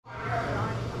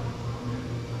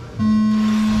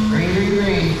Clear your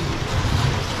green.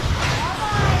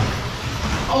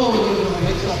 Oh, a little bit of a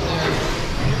mix up there.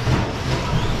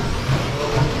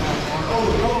 Oh,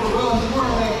 over Will's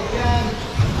corner leg again.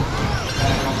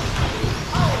 Back up.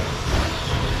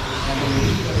 And then we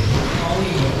go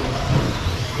Tony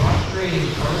frustrating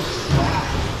first lap.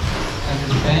 As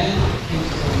Ben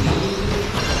takes the lead,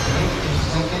 Nick in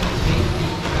second, Tate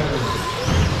in third.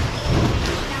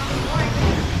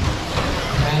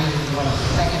 Ben is about a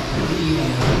second to lead and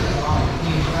he's on a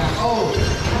clean track. Oh,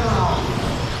 turn off.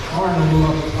 Lauren will move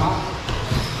up the top.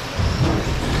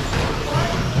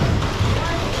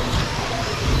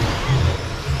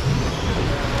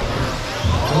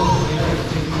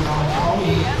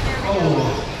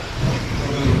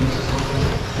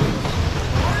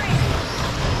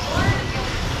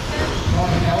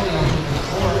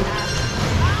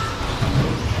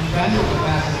 Ben with the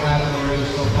fastest lap of the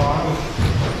race so far,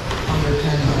 under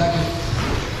 10 seconds.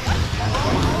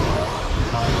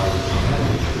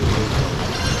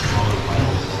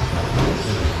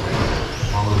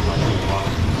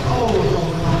 Oh, it's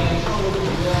over Ryan, over the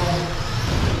Bill.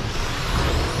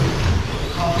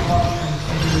 Tough luck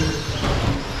continues.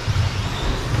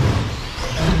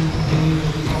 Ben continues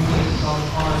with the only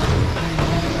subpar, 10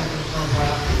 seconds per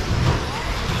lap.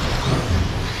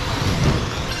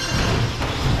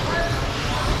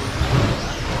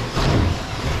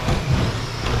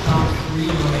 Three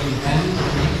remain Ben,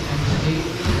 Nick, and Tate,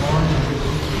 Lauren, and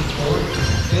Christine, fourth,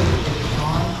 fifth, is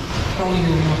Sean. Tony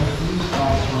moving on the few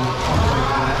spots from the top right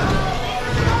lap.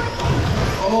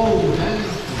 Oh, Ben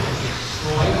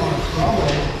right on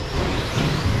trouble.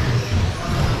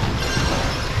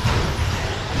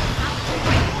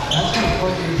 That's going to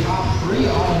put your top three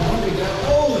all in one together.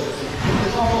 Oh,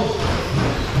 it's almost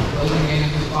closing game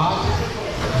in the spots.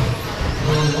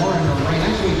 Will and Lauren are right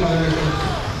next to each other.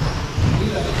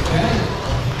 Ben,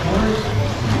 Orange,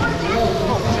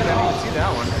 see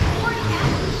that one.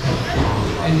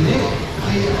 And Nick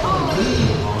takes the lead.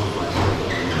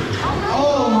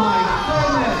 Oh my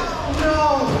goodness! No!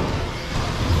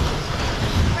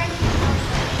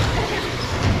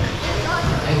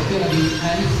 It's gonna be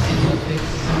tense in the big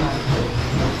tonight.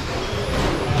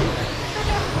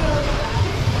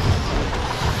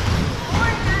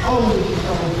 Oh, she's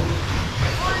trouble.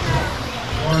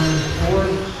 Orange,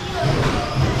 fourth.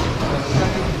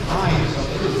 Second time, so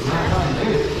it is not done.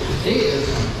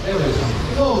 There is some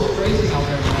close racing out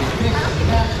there tonight. Mix and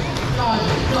matching,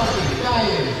 dodging, ducking,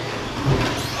 diving.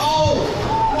 Oh!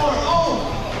 More! Oh!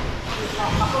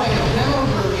 Like a down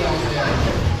derby out there.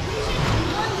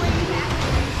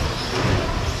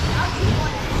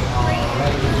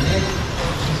 Alright, Nick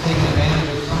is taking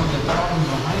advantage of some of the problems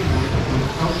behind him.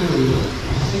 Up to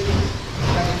 6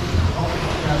 seconds. Oh,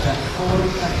 got that 4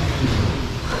 seconds.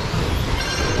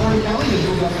 Lauren Kelly has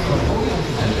moved up to a podium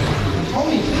position. And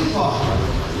Tony Tinkloff,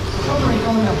 covering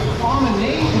from an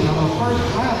abomination of a first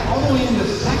lap all the way into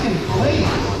second place.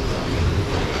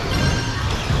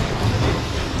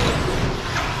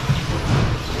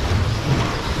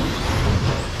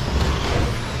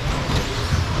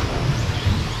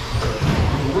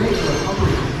 Great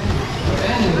recovery from him.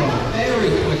 Ben is a very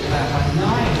quick lap, a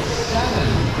 9.7.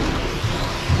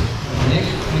 Nick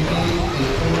making a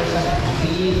 4-second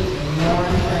lead.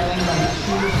 Lauren trailing by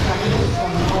 2 seconds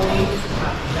from Tony.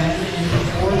 Ben in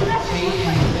fourth, Tate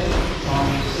in fifth, Sean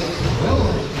in sixth, Will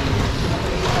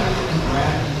in seventh, and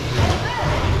Brad in eighth.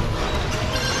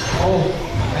 Oh,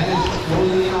 Ben is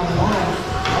closing in on Lauren.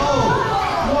 Oh,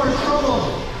 more trouble.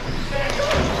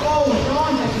 Oh,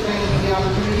 Sean takes advantage of the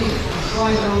opportunity. He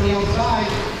slides it on the outside.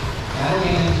 That'll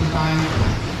gain him some time.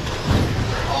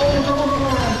 Oh, trouble for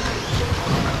Lauren.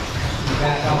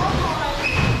 Back up.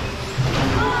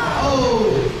 Oh,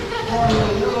 Lauren with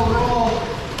a little roll.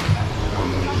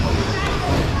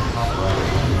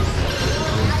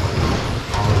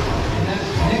 And that's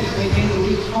Nick making the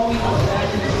lead. Tony goes back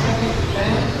in the second.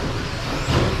 Ben,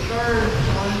 third,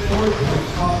 on fourth.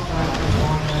 Tough track for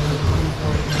Lauren as a team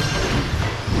fortune.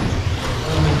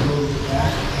 Early moves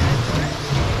back.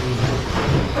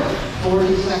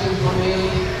 40 seconds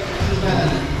remaining. This has been a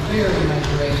very nice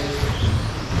race.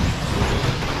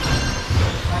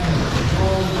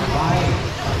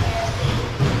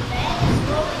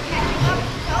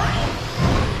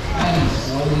 And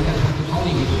slowly catching up to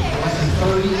Tony with less than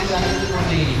 30 seconds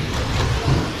remaining.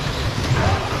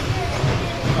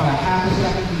 About a half a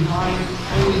second behind.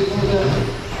 Tony's going to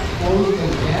close the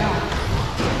gap.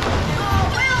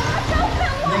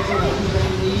 Next with a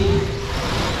 2-second lead.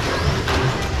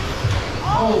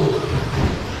 Oh!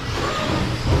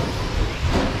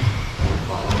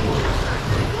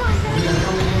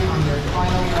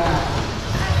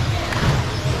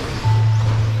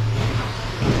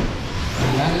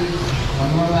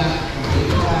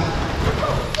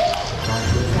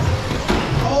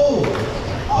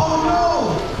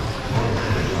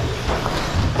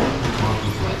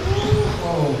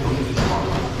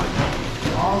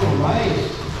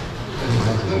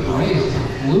 good race.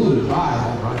 Flew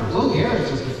by. Will Garrett's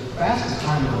just the fastest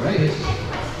time in the race.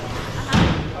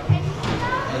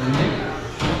 And Nick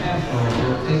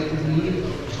will take the lead.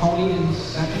 Tony in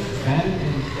second, Ben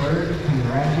in third.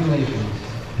 Congratulations.